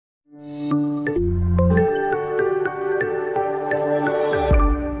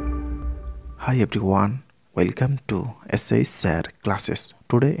Hi everyone, welcome to shsirclasses.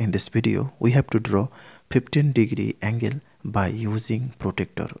 Today in this video we have to draw 15-degree angle by using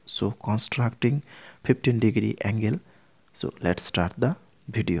protractor. So constructing 15-degree angle. So let's start the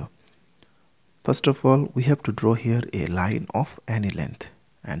video. First of all, we have to draw here a line of any length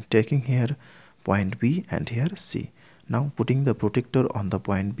and taking here point B and here C. Now putting the protractor on the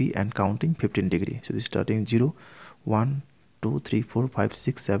point B and counting 15 degree. So this starting 0, 1, 2, 3, 4, 5,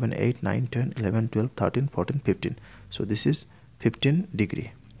 6, 7, 8, 9, 10, 11, 12, 13, 14, 15. So this is 15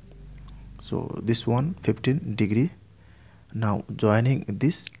 degree. So this one 15 degree. Now joining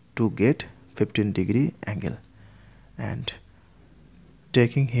this to get 15 degree angle and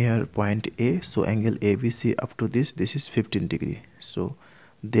taking here point A, so angle ABC up to this is 15 degree. So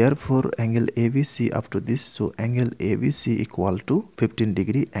therefore angle ABC up to this, so angle ABC equal to 15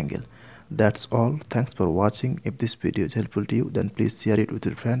 degree angle. That's all. Thanks for watching. If this video is helpful to you, then please share it with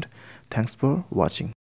your friend. Thanks for watching.